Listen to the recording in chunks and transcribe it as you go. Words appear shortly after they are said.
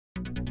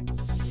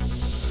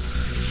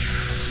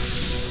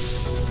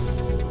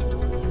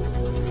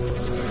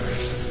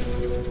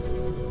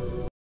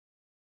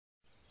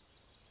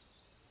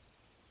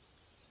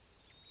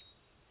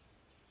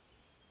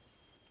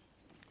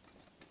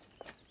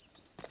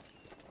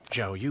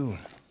Zhao Yun.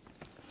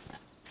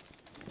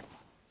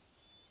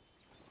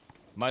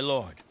 My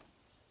lord,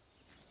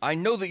 I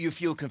know that you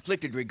feel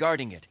conflicted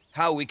regarding it,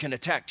 how we can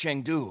attack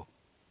Chengdu.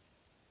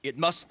 It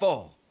must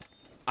fall.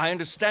 I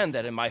understand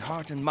that in my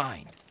heart and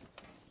mind.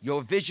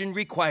 Your vision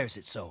requires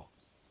it so.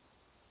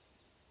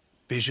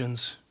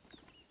 Visions?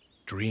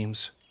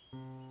 Dreams?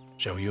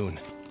 Zhao Yun.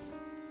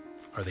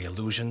 Are they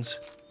illusions?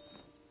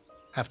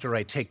 After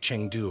I take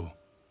Chengdu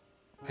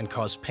and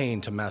cause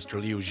pain to Master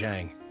Liu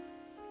Zhang,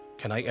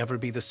 can I ever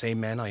be the same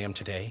man I am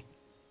today?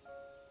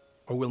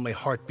 Or will my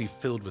heart be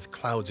filled with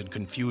clouds and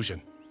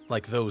confusion,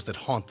 like those that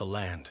haunt the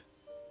land?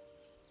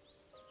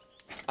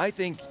 I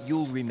think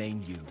you'll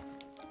remain you.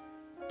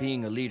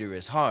 Being a leader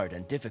is hard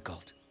and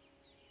difficult.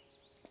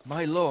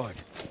 My lord,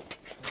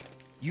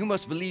 you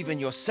must believe in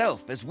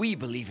yourself as we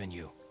believe in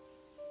you.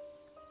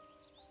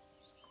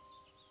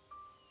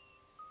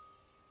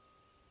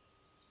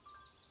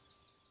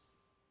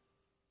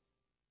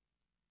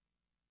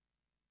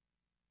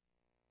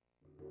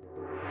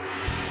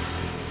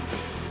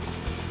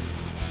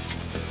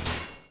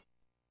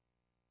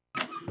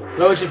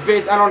 Hello, it's your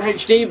face and on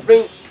HD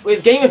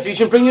with Gamer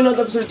Fusion, bring you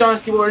another episode of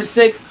Dynasty Warriors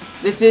 6.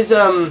 This is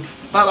Battle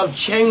of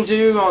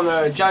Chengdu on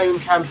the Zhao Yun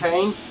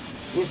campaign.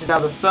 This is now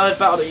the third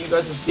battle that you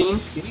guys have seen.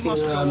 You've seen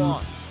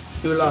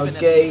Hulao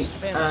Gate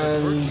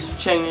and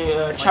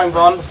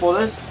Changban before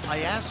this.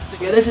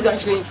 Yeah, this is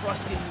actually,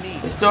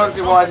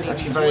 historically wise, it's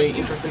actually a very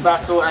interesting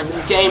battle, and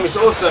the game is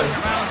also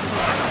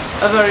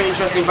a very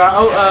interesting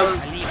battle.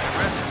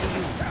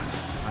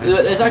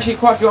 There's actually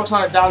quite a few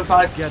upside and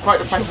downsides. Quite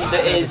the question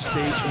that is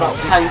about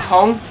Kang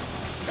Tong.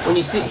 When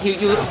you see,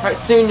 in fact,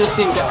 soon you'll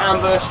see him get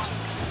ambushed.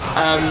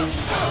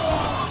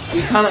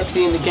 You can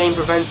actually in the game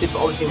prevent it,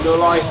 but obviously in real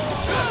life,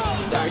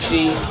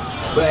 actually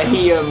where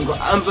he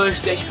got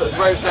ambushed, they actually put a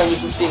gravestone. You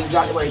can see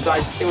exactly where he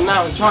died. Still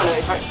now in China,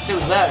 in fact, it's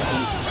still there.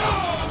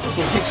 I've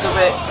seen pictures of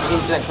it. The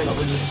internet's got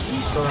really interesting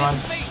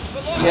storyline.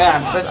 Yeah,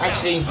 there's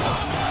actually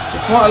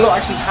quite a lot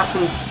actually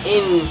happens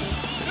in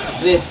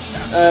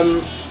this.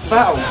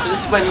 Battle. So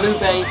this is when Liu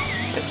Bei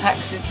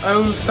attacks his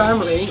own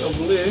family of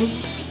Liu,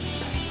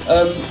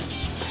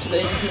 so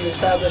that he can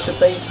establish a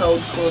base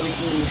hold for the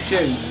King of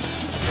Shu,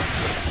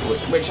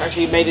 which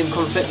actually made him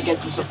conflict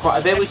against himself quite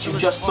a bit, which you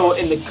just saw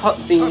in the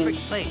cutscene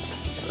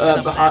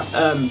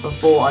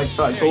before I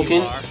started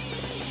talking.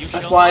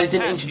 That's why I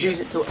didn't introduce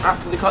it till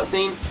after the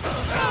cutscene,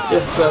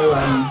 just so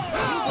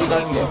you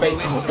guys can get a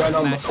base of what's going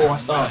on before I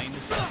start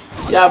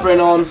yabbering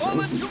on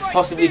and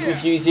possibly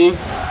confuse you.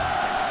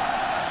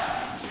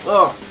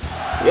 Oh,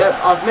 yep,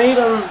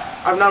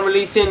 I'm now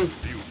releasing,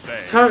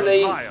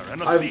 currently,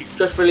 I've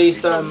just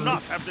released,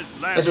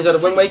 Legends of the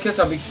Wind Waker,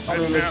 so I'll be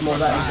making more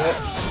of that into it.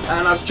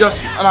 And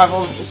I've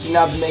obviously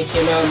now been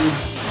making,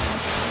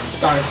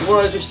 Dynasty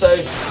Warriors, which so,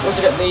 once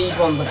I get these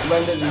ones like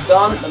rendered and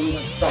done, that means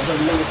I can start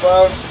building them as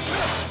well.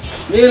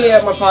 Nearly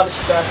at my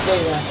partnership guys,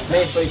 nearly there,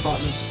 nearly 3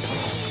 partners.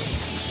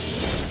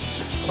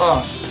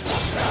 Oh,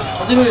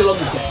 I do really love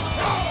this game.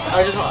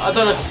 I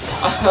don't know,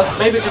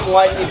 maybe I just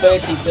like the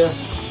ability to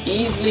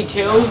easily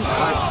kill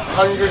like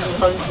hundreds and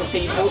hundreds of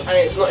people, and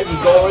it's not even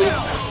gory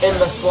in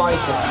the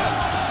slightest.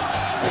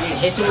 So you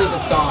hit him and he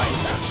just died.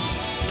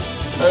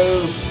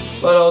 No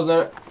blood,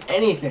 no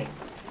anything.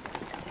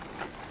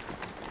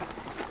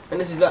 And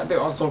this is that bit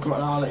I was talking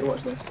about now. I'll let you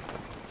watch this.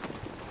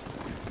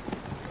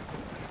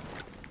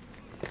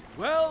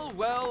 Well,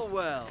 well,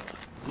 well.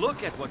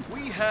 Look at what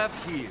we have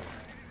here.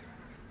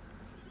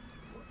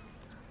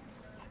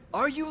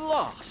 Are you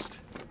lost?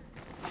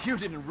 You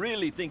didn't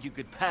really think you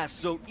could pass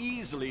so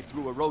easily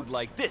through a road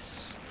like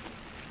this.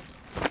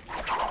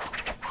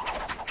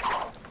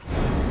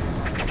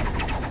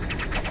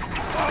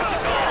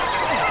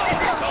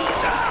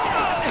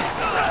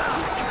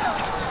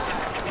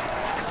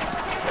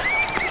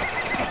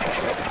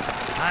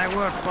 I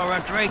work for a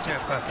greater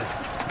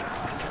purpose.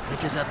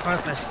 It is a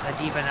purpose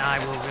that even I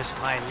will risk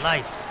my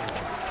life for.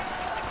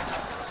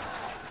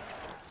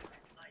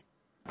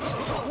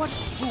 What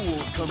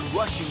fools come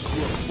rushing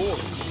through a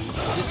forest?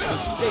 This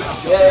mistake.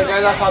 Yeah,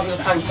 guys, that happens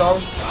to Kang Tong.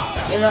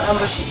 In that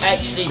ambush, he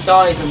actually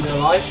dies in real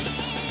life.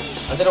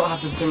 I don't know what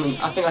happened to him.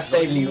 I think I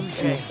saved him in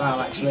this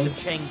battle actually.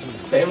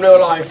 But in real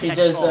life, he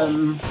does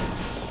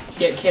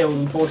get killed,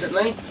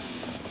 unfortunately.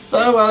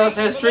 But oh well, that's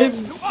history.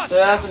 So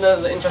that's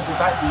another interesting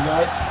fact for you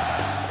guys.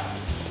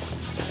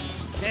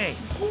 Hey,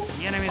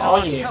 the enemy's Oh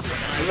on yeah,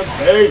 tough. in the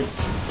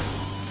base.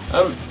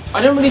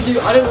 I don't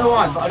know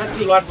why, but I don't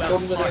really like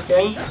recording in this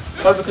game.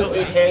 Probably because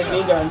you'd hear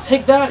me going,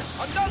 take that!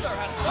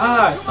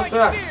 Ah, suck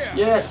that!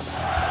 Yes!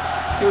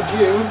 Killed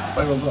you!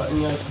 Well, but,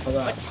 you know, stuff like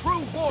that.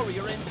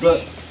 But,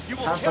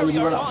 have somebody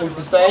run out of things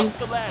to say.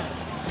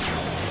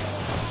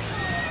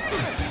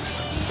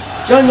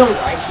 Zhao Yun is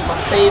actually my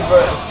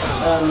favourite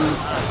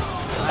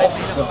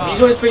officer.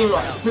 He's always been,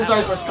 like, since I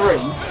was 3,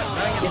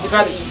 he's the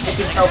guy that you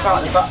can help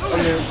out in the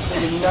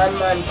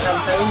Nan-Man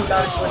campaign,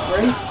 Dynasty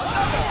Warriors 3.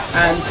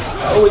 And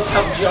I always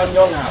helped Zhao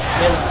Yun out,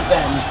 and ever since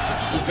then,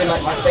 he's been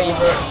like my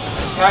favourite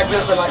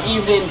character. So like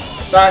even in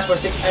Dynasty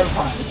Warriors 6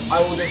 Empires,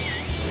 I will just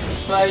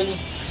play.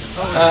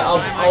 I'll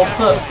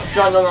put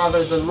Zhao Yun either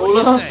as the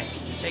ruler,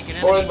 take an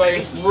Or enemy as my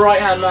base.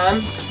 right-hand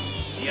man.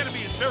 The enemy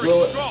is very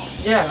Well, strong.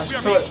 yeah, that's We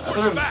are cool. being I forced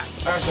don't know. back.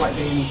 I just like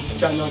being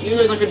General. Even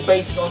though he's like a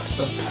basic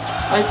officer.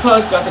 I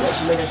think they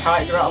should make a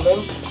character out of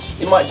him.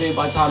 They might do it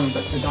by the time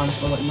it's a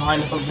Dynasty like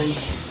 9 or something.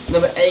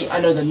 Number 8, I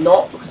know they're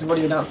not because they've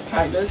already announced the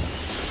characters.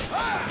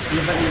 And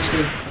the event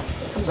literally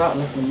it comes out in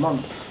less than a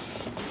month.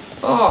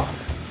 Oh,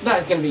 that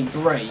is going to be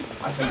great,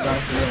 I think,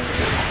 Dynasty.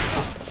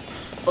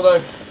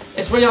 Although,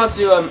 it's really hard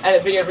to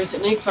edit videos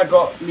recently because I've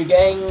got new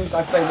games.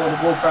 I've played World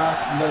of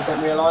Warcraft, if you guys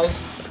don't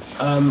realise.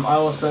 I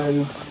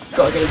also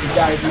got a game for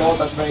Gary's Mod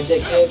that's very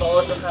addictive. I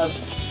also have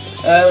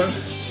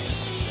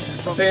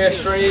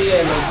PS3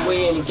 and a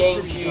Wii and a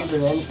GameCube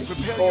and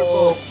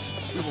N64.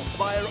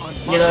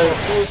 You know,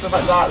 all stuff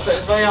like that. So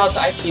it's very hard to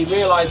actually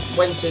realise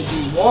when to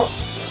do what.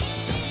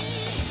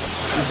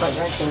 In fact,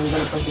 actually, I'm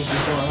going to PlayStation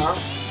Store right now.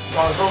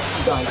 While I was talking to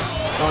you guys,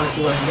 so I want to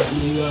see where I can get the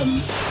new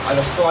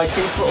either Sly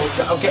Cooper or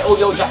I'll get all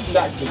the old Jack and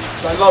Daxters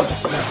because I love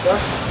Jack and Daxter.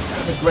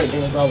 It's a great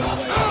game as well.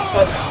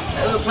 First,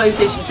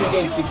 PlayStation 2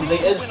 games to be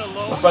completed.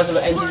 My first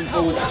ever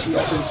N64 was actually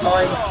up in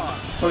time,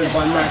 followed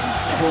by Mass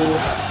 64.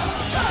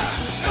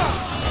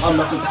 I'm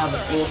lucky to have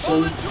it.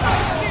 Awesome.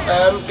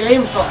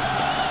 Game top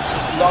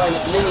line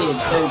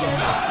lineage. There we go.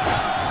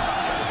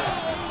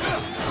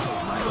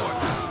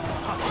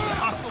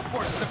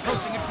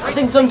 I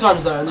think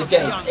sometimes though in this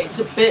game it's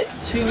a bit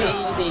too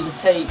easy to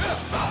take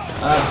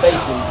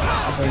bases.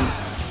 I think.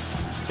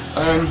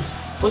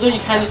 Although you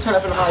can just turn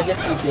up in high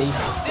difficulty,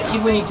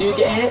 even when you do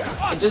get hit,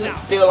 it doesn't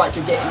feel like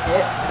you're getting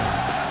hit.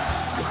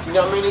 You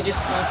know what I mean? You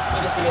just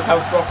see your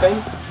health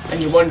dropping, and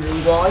you're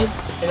wondering why,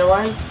 in a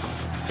way.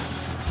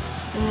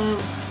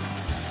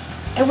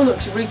 Everyone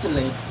looked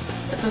recently.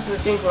 It's just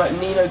this game called like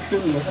Ni no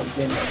Kuni or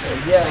something like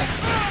this.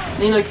 Yeah,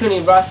 Ni no Kuni,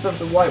 Wrath of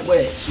the White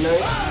Witch. You know,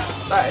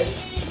 that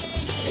is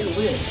really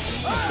weird.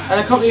 And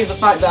I can't believe the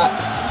fact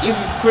that if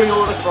you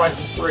pre-order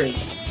Crisis 3,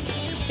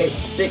 it's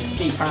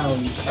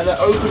 £60, and the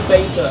open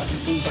beta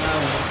has been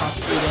down for the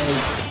past 3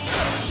 days,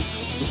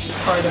 which is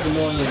kind of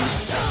annoying.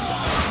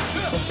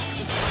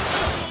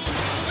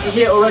 So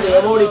here already,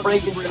 I'm already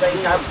breaking into the main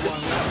camp because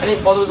I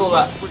didn't bother with all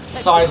that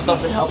side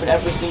stuff and helping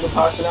every single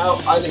person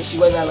out. I literally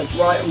went there like,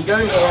 right, I'm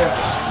going here,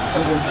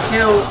 I'm going to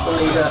kill the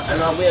leader,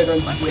 and we are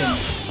going to win.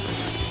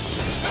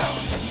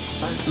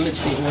 That's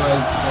literally all I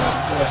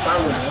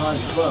found with it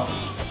as well.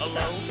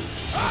 Alone?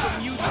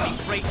 You amuse me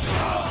greatly.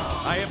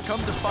 I have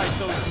come to fight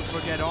those who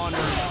forget honor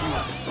and duty.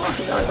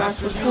 Okay, no, that's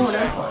what's going on.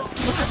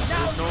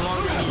 There's no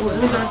longer Oh,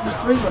 there's Dynasty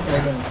 3's on here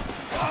again.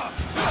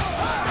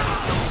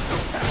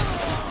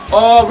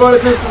 Oh, Roller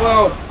Coaster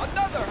World!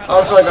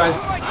 Oh, sorry guys,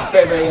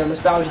 bit of a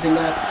nostalgia thing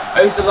there.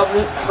 I used to love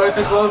Roller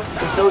Coaster World because you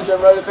could build your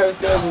own roller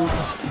coasters and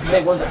you could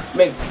make ones that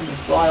make people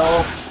fly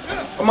off.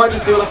 I might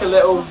just do like a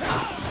little,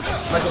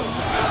 like a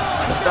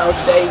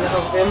nostalgia days or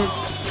something.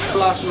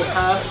 Blast from the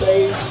past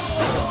days.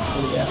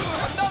 Yeah,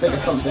 I think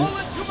it's something.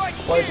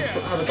 Why don't you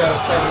have a go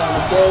at playing around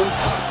the game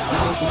and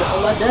do some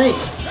on that day?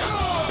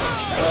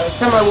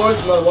 Samurai Wars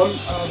is another one.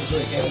 Oh, that was a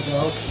great game as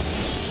well.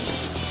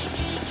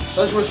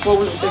 Dynasty Wars 4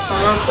 wasn't a big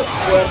fan of, but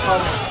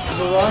was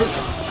alright.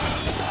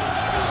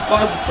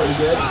 5 was pretty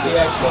good. The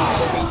actual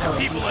detail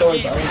in the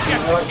stories that I was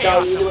seeing. I like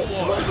Zhao, you do it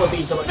to much more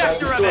detail about Zhao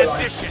in the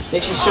storyline. They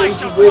actually showed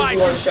you with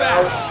you on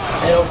Zhao,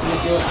 and obviously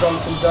with the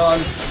guns from Zhan,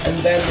 and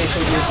then they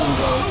showed you with you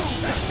guys.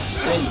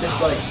 And just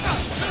like,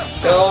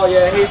 oh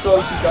yeah, he's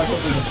going to Zhao.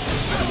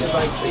 It's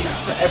like, they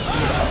put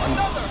everything about him.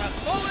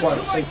 That's why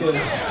it's so good.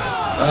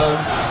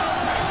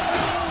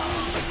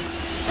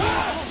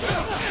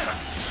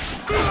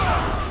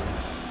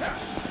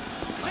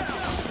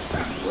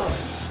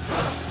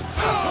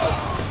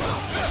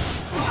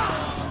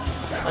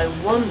 I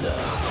wonder if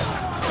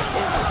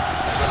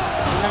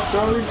that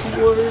Dynasty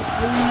Warriors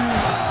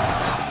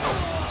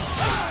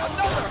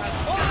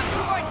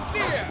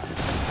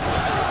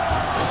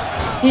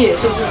 3. Here,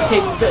 something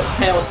became a bit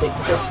chaotic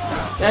because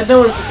they had no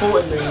one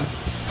supporting me,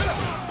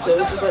 so it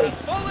was just like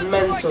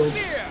mental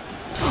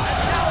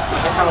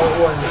and how it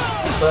was.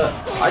 But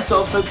I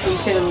sort of focused on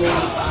killing the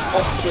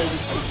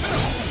officers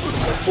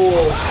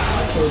before I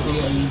killed the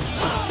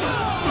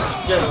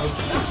generals.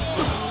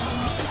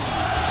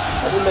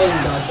 Like the main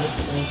guy,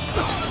 basically.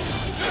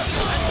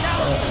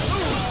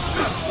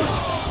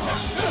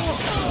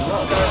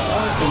 Not a bad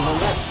side thing on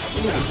this,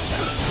 really.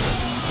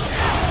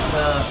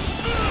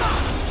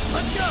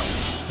 Let's go.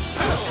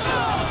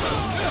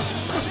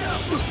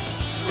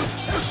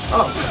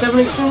 Oh, 7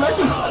 Extreme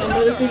Legends! I didn't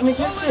know this even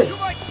existed!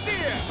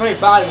 It's very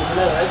bad of me to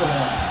know that, isn't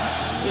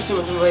it? You're so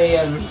much of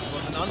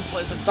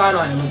a fan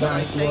item of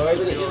Dynasty War, I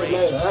really didn't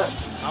know that.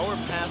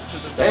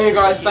 But anyway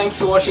guys, thanks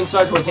for watching.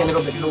 Sorry towards the end I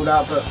got a bit drooled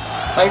out, but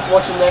thanks for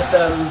watching this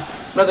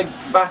another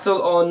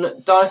battle on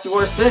Dynasty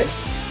Warriors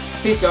 6.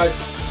 Peace guys,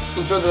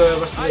 enjoy the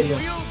rest of the video. I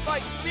wield my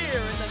spear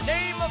in the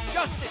name of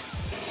justice.